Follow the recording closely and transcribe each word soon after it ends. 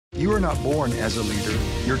You are not born as a leader.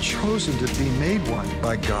 You're chosen to be made one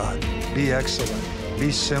by God. Be excellent.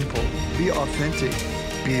 Be simple. Be authentic.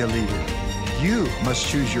 Be a leader. You must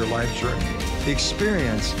choose your life journey.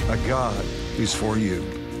 Experience a God who's for you.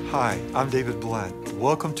 Hi, I'm David Blunt.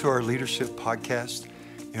 Welcome to our Leadership Podcast.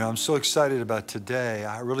 I'm so excited about today.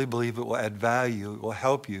 I really believe it will add value. It will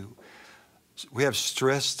help you. We have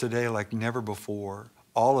stress today like never before.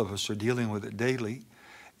 All of us are dealing with it daily.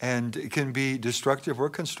 And it can be destructive or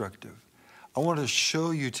constructive. I want to show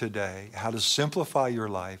you today how to simplify your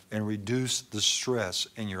life and reduce the stress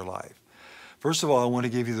in your life. First of all, I want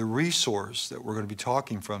to give you the resource that we're going to be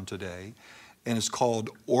talking from today, and it's called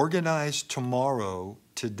Organize Tomorrow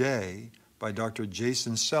Today by Dr.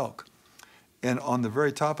 Jason Selk. And on the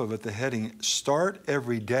very top of it, the heading, Start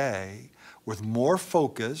Every Day with More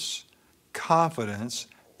Focus, Confidence,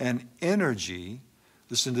 and Energy.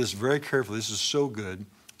 Listen to this very carefully. This is so good.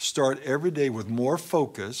 Start every day with more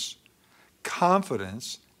focus,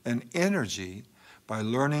 confidence, and energy by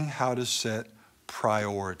learning how to set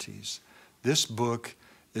priorities. This book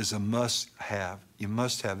is a must-have. You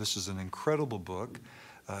must have. This is an incredible book.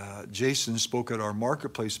 Jason spoke at our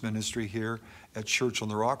marketplace ministry here at Church on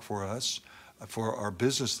the Rock for us, for our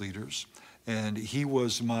business leaders. And he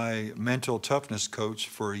was my mental toughness coach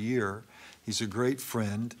for a year. He's a great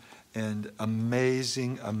friend. And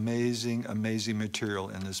amazing material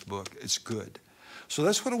in this book. It's good. So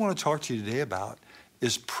that's what I want to talk to you today about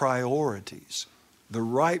is priorities, the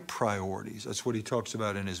right priorities. That's what he talks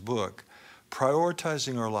about in his book,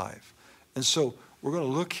 prioritizing our life. And so we're going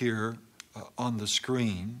to look here on the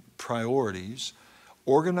screen, priorities,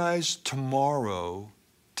 organize tomorrow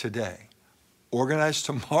today. Organize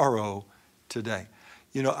tomorrow today.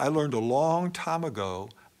 I learned a long time ago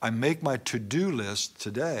I make my to-do list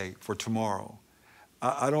today for tomorrow.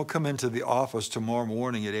 I don't come into the office tomorrow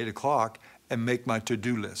morning at 8 o'clock and make my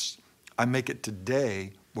to-do list. I make it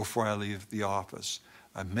today before I leave the office.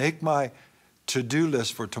 I make my to-do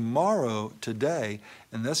list for tomorrow today,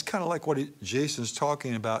 and that's kind of like what Jason's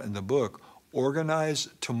talking about in the book, Organize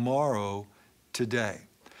Tomorrow Today.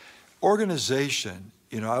 Organization,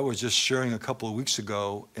 I was just sharing a couple of weeks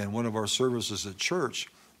ago in one of our services at church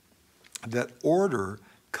that order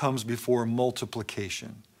comes before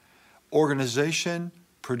multiplication. Organization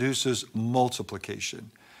produces multiplication.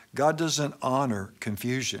 God doesn't honor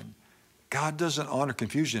confusion. God doesn't honor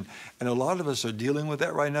confusion. And a lot of us are dealing with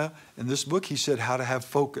that right now. In this book, he said how to have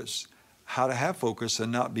focus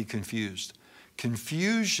and not be confused.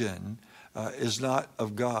 Confusion is not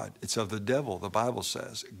of God. It's of the devil, the Bible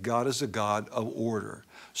says. God is a God of order.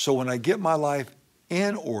 So when I get my life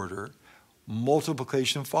in order,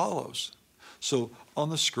 multiplication follows. So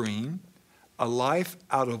on the screen, a life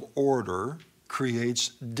out of order creates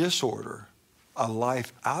disorder. A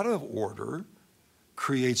life out of order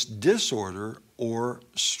creates disorder or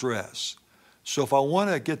stress. So if I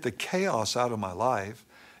want to get the chaos out of my life,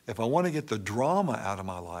 if I want to get the drama out of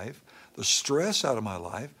my life, the stress out of my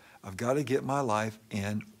life, I've got to get my life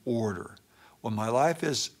in order. When my life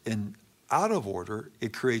is out of order,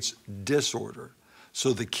 it creates disorder.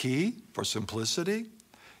 So the key for simplicity,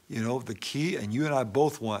 the key, and you and I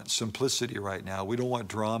both want simplicity right now. We don't want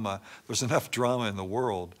drama. There's enough drama in the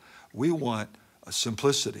world. We want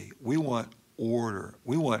simplicity. We want order.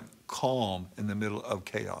 We want calm in the middle of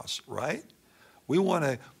chaos, right? We want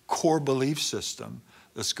a core belief system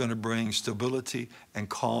that's going to bring stability and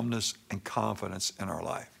calmness and confidence in our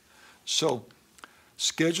life. So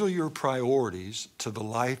schedule your priorities to the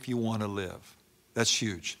life you want to live. That's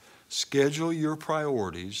huge. Schedule your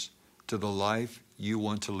priorities to the life you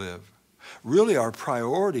want to live. Really, our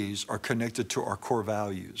priorities are connected to our core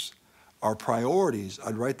values. Our priorities,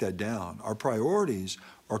 I'd write that down. Our priorities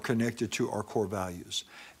are connected to our core values.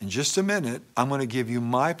 In just a minute, I'm going to give you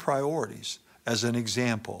my priorities as an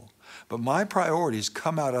example. But my priorities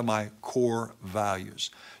come out of my core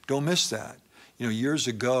values. Don't miss that. Years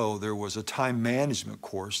ago, there was a time management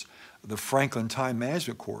course, the Franklin Time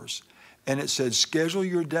Management course. And it said, schedule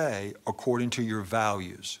your day according to your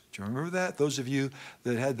values. Do you remember that? Those of you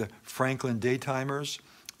that had the Franklin Daytimers,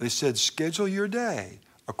 they said, schedule your day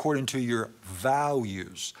according to your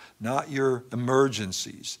values, not your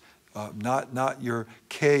emergencies, not your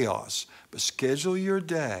chaos, but schedule your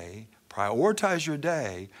day, prioritize your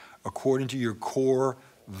day according to your core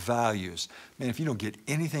values. Man, if you don't get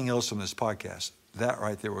anything else from this podcast, that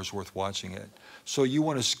right there was worth watching it. So you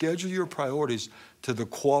want to schedule your priorities to the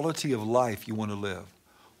quality of life you want to live.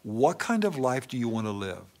 What kind of life do you want to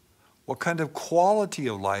live? What kind of quality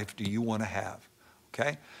of life do you want to have?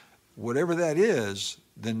 Okay? whatever that is,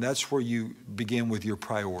 then that's where you begin with your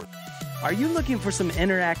priority. Are you looking for some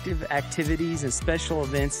interactive activities and special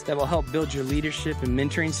events that will help build your leadership and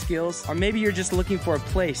mentoring skills? Or maybe you're just looking for a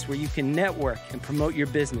place where you can network and promote your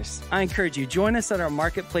business. I encourage you, join us at our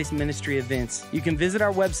Marketplace Ministry events. You can visit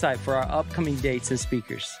our website for our upcoming dates and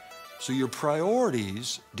speakers. So your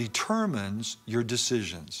priorities determines your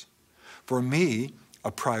decisions. For me,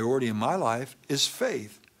 a priority in my life is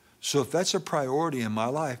faith. So if that's a priority in my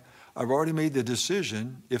life, I've already made the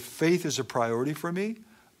decision. If faith is a priority for me,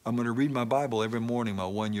 I'm going to read my Bible every morning, my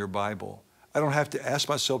one-year Bible. I don't have to ask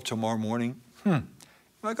myself tomorrow morning, am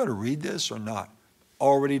I going to read this or not?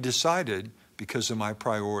 Already decided because of my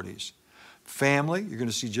priorities. Family, you're going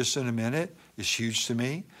to see just in a minute, is huge to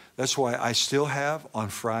me. That's why I still have on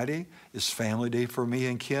Friday is family day for me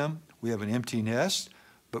and Kim. We have an empty nest,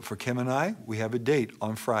 but for Kim and I, we have a date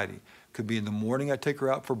on Friday. Could be in the morning I take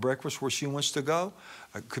her out for breakfast where she wants to go.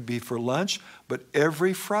 It could be for lunch, but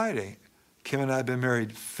every Friday, Kim and I have been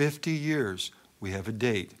married 50 years. We have a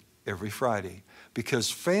date every Friday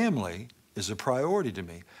because family is a priority to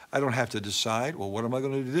me. I don't have to decide, well, what am I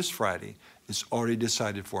going to do this Friday? It's already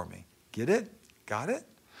decided for me. Get it? Got it?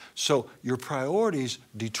 So your priorities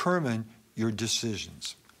determine your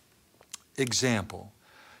decisions. Example,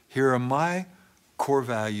 here are my core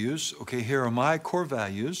values. Okay, here are my core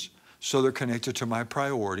values. So they're connected to my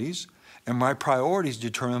priorities. And my priorities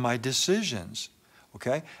determine my decisions.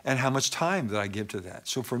 Okay? And how much time that I give to that.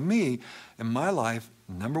 So for me, in my life,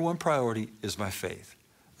 number one priority is my faith.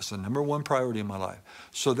 That's the number one priority in my life.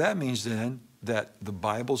 So that means then that the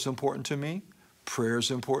Bible's important to me, prayer is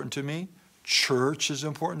important to me, church is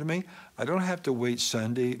important to me. I don't have to wait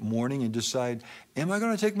Sunday morning and decide, am I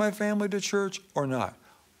going to take my family to church or not?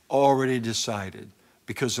 Already decided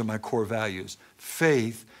because of my core values.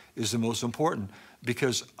 Faith is the most important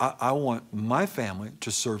because I want my family to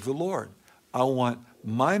serve the Lord. I want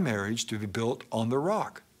my marriage to be built on the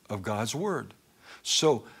rock of God's Word.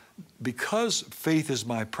 So because faith is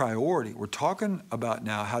my priority, we're talking about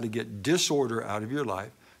now how to get disorder out of your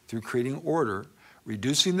life through creating order,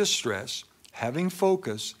 reducing the stress, having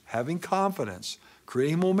focus, having confidence,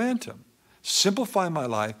 creating momentum, simplifying my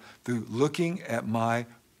life through looking at my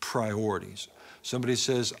priorities. Somebody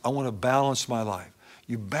says, I want to balance my life.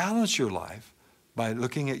 You balance your life by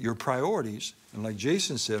looking at your priorities, and like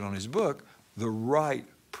Jason said on his book, the right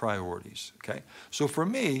priorities, okay? So for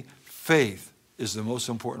me, faith is the most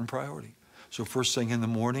important priority. So first thing in the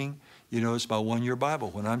morning, it's my one-year Bible.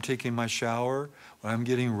 When I'm taking my shower, when I'm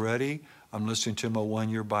getting ready, I'm listening to my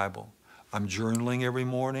one-year Bible. I'm journaling every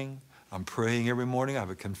morning. I'm praying every morning. I have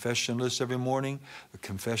a confession list every morning, the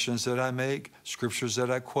confessions that I make, scriptures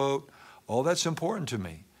that I quote. All that's important to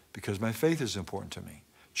me because my faith is important to me.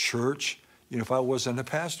 Church, if I wasn't a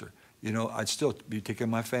pastor, I'd still be taking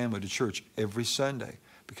my family to church every Sunday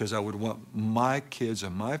because I would want my kids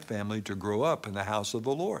and my family to grow up in the house of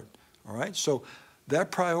the Lord, all right? So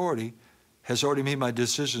that priority has already made my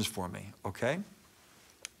decisions for me, okay?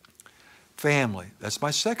 Family, that's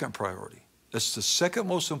my second priority. That's the second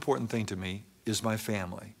most important thing to me is my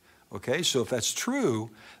family, okay? So if that's true,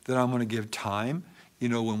 then I'm going to give time.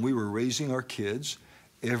 When we were raising our kids,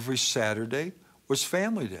 every Saturday was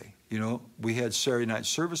family day. We had Saturday night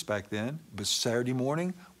service back then, but Saturday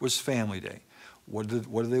morning was family day. What do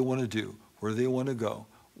they want to do? Where do they want to go?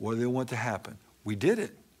 What do they want to happen? We did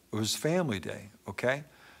it. It was family day, okay?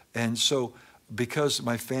 And so because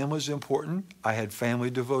my family is important, I had family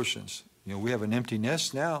devotions. We have an empty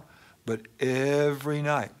nest now, but every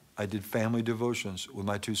night I did family devotions with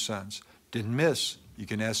my two sons. Didn't miss. You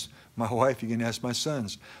can ask my wife, you can ask my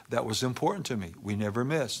sons. That was important to me. We never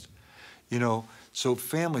missed. So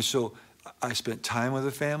family, so I spent time with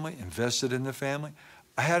the family, invested in the family.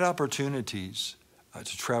 I had opportunities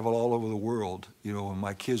to travel all over the world, when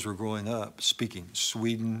my kids were growing up, speaking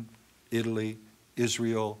Sweden, Italy,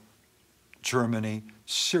 Israel, Germany,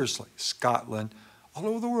 seriously, Scotland, all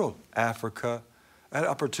over the world, Africa. I had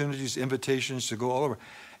opportunities, invitations to go all over.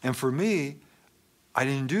 And for me, I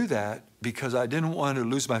didn't do that because I didn't want to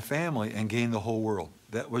lose my family and gain the whole world.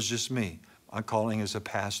 That was just me. I'm calling as a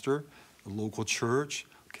pastor, a local church,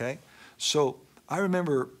 okay? So I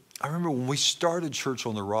remember when we started Church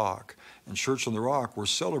on the Rock, and Church on the Rock, we're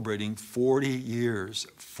celebrating 40 years,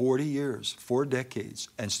 4 decades,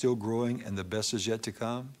 and still growing, and the best is yet to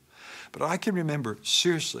come. But I can remember,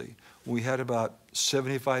 seriously, when we had about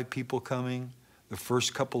 75 people coming the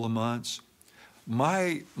first couple of months,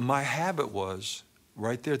 my habit was,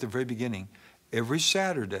 right there at the very beginning, every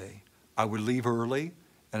Saturday, I would leave early,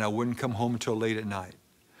 and I wouldn't come home until late at night.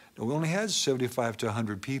 Now, we only had 75 to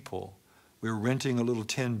 100 people. We were renting a little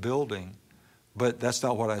tin building. But that's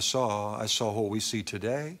not what I saw. I saw what we see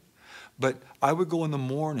today. But I would go in the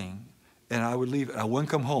morning and I would leave, and I wouldn't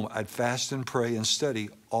come home. I'd fast and pray and study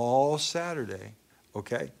all Saturday,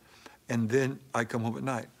 okay? And then I'd come home at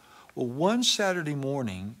night. Well, one Saturday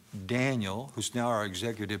morning, Daniel, who's now our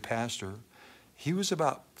executive pastor, he was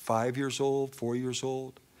about 5 years old, 4 years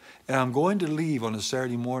old. And I'm going to leave on a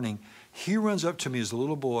Saturday morning. He runs up to me as a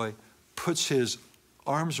little boy, puts his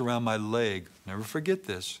arms around my leg, never forget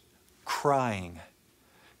this, crying.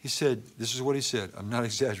 He said, this is what he said, I'm not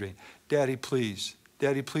exaggerating, Daddy, please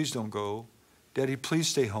don't go. Daddy, please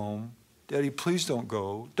stay home. Daddy, please don't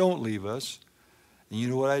go. Don't leave us. And you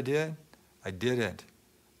know what I did? I didn't.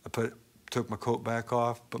 I took my coat back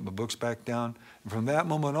off, put my books back down. And from that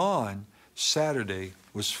moment on, Saturday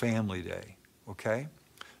was family day, okay?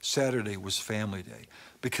 Saturday was family day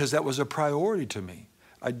because that was a priority to me.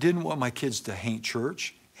 I didn't want my kids to hate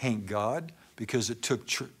church, hate God, because it took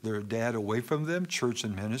their dad away from them, church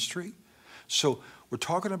and ministry. So we're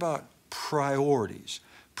talking about priorities.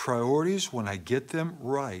 Priorities, when I get them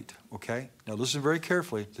right, okay? Now listen very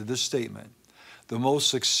carefully to this statement. The most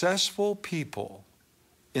successful people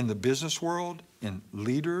in the business world, in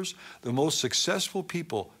leaders, the most successful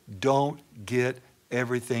people don't get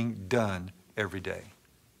everything done every day.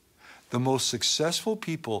 The most successful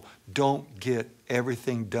people don't get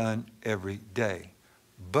everything done every day,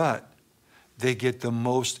 but they get the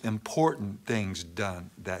most important things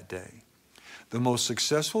done that day. The most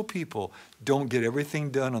successful people don't get everything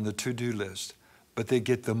done on the to-do list, but they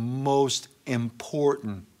get the most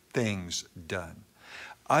important things done.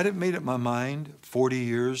 I'd made up my mind, 40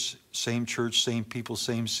 years, same church, same people,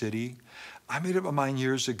 same city. I made up my mind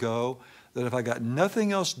years ago that if I got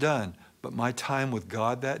nothing else done but my time with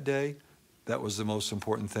God that day, that was the most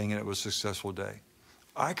important thing, and it was a successful day.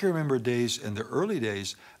 I can remember days in the early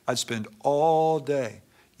days, I'd spend all day,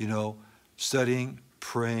 studying,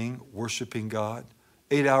 praying, worshiping God,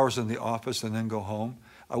 8 hours in the office and then go home.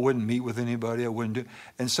 I wouldn't meet with anybody. I wouldn't do.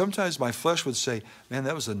 And sometimes my flesh would say, man,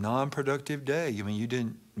 that was a non-productive day. You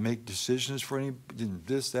didn't make decisions for any, didn't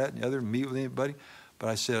this, that, and the other, meet with anybody. But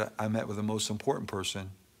I said, I met with the most important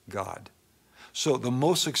person, God. So the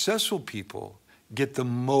most successful people get the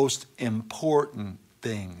most important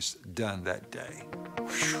things done that day.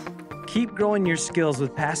 Keep growing your skills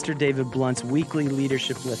with Pastor David Blunt's weekly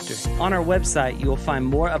Leadership Lifter. On our website, you will find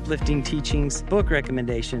more uplifting teachings, book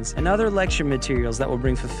recommendations, and other lecture materials that will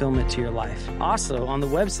bring fulfillment to your life. Also, on the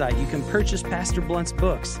website, you can purchase Pastor Blunt's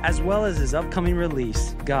books, as well as his upcoming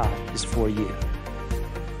release, God is For You.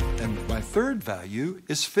 And my third value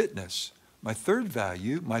is fitness. My third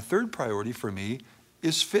priority for me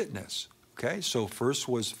is fitness. Okay, so first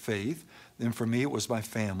was faith, then for me it was my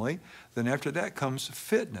family, then after that comes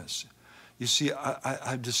fitness. You see,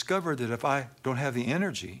 I've discovered that if I don't have the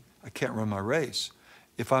energy, I can't run my race.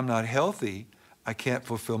 If I'm not healthy, I can't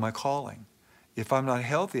fulfill my calling. If I'm not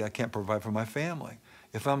healthy, I can't provide for my family.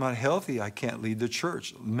 If I'm not healthy, I can't lead the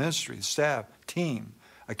church, ministry, staff, team.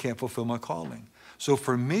 I can't fulfill my calling. So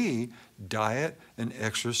for me, diet and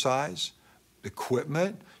exercise,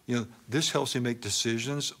 equipment, this helps me make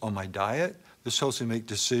decisions on my diet. This helps me make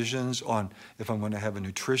decisions on if I'm going to have a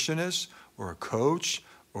nutritionist or a coach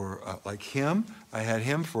or like him. I had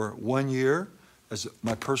him for 1 year as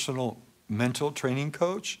my personal mental training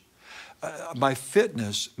coach. My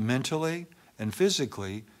fitness mentally and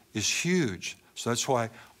physically is huge. So that's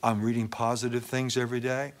why I'm reading positive things every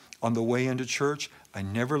day. On the way into church, I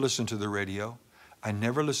never listen to the radio.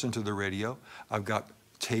 I've got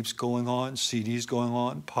tapes going on, CDs going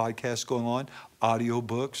on, podcasts going on, audio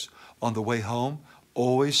books. On the way home,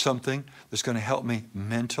 always something that's going to help me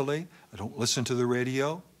mentally. I don't listen to the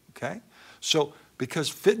radio, okay? So because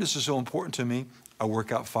fitness is so important to me, I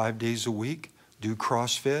work out 5 days a week, do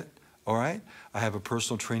CrossFit, all right? I have a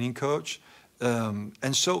personal training coach.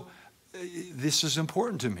 And so this is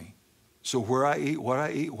important to me. So where I eat, what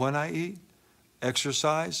I eat, when I eat,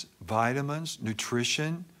 exercise, vitamins,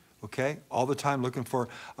 nutrition, okay? I'm all the time looking for,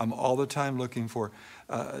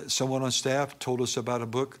 someone on staff told us about a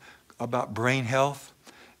book about brain health,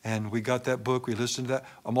 and we got that book, we listened to that.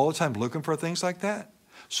 I'm all the time looking for things like that.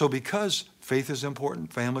 So because faith is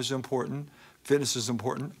important, family is important, fitness is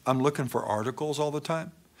important, I'm looking for articles all the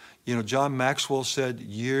time. John Maxwell said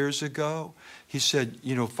years ago, he said,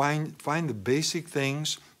 find the basic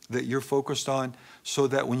things that you're focused on so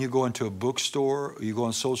that when you go into a bookstore or you go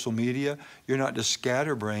on social media, you're not just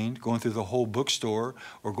scatterbrained going through the whole bookstore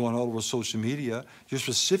or going all over social media. You're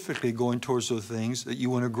specifically going towards those things that you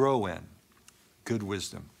want to grow in. Good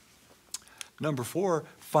wisdom. Number 4,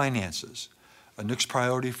 finances. A next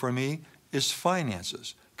priority for me is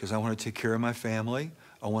finances because I want to take care of my family.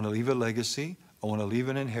 I want to leave a legacy. I want to leave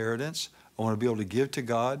an inheritance. I want to be able to give to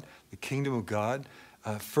God, the kingdom of God,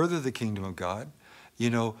 further the kingdom of God. You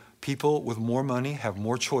know, people with more money have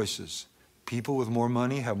more choices. People with more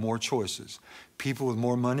money have more choices. People with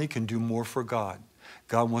more money can do more for God.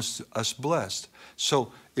 God wants us blessed.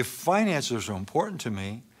 So if finances are important to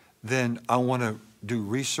me, then I want to do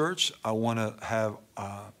research. I want to have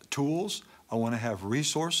tools. I want to have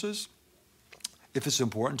resources. If it's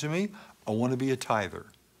important to me, I want to be a tither.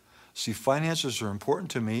 See, finances are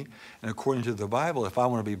important to me, and according to the Bible, if I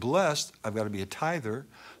want to be blessed, I've got to be a tither.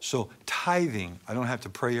 So tithing, I don't have to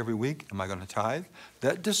pray every week, am I going to tithe?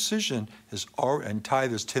 That decision is already, and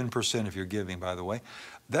tithe is 10% if you're giving, by the way.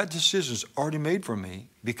 That decision is already made for me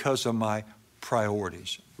because of my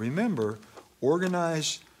priorities. Remember,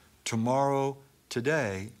 organize tomorrow,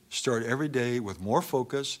 today, start every day with more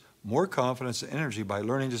focus, more confidence and energy by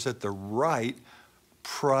learning to set the right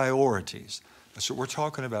priorities. That's what we're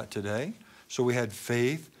talking about today. So we had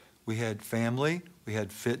faith, we had family, we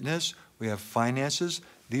had fitness, we have finances.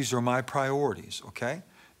 These are my priorities, okay?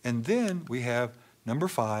 And then we have number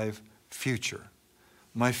 5, future.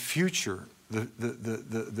 My future,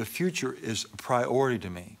 the future is a priority to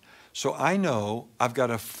me. So I know I've got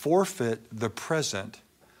to forfeit the present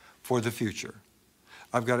for the future.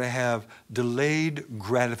 I've got to have delayed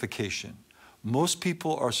gratification. Most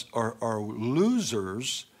people are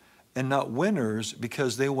losers and not winners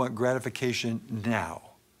because they want gratification now.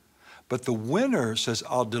 But the winner says,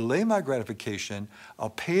 I'll delay my gratification, I'll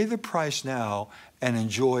pay the price now and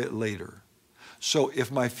enjoy it later. So if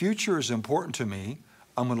my future is important to me,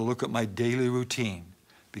 I'm going to look at my daily routine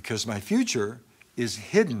because my future is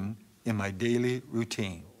hidden in my daily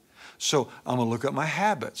routine. So I'm going to look at my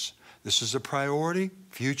habits. This is a priority,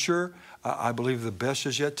 future. I believe the best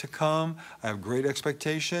is yet to come. I have great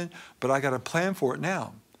expectation, but I got to plan for it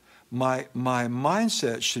now. My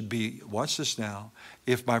mindset should be, watch this now,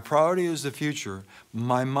 if my priority is the future,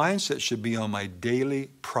 my mindset should be on my daily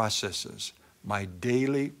processes. My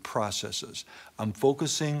daily processes. I'm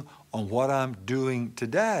focusing on what I'm doing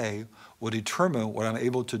today will determine what I'm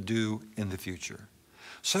able to do in the future.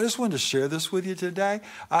 So I just wanted to share this with you today.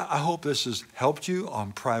 I hope this has helped you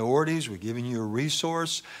on priorities. We're giving you a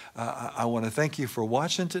resource. I want to thank you for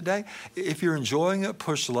watching today. If you're enjoying it,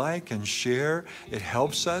 push like and share. It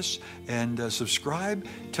helps us. And subscribe.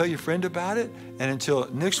 Tell your friend about it. And until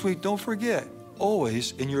next week, don't forget,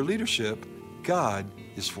 always in your leadership, God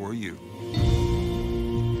is for you.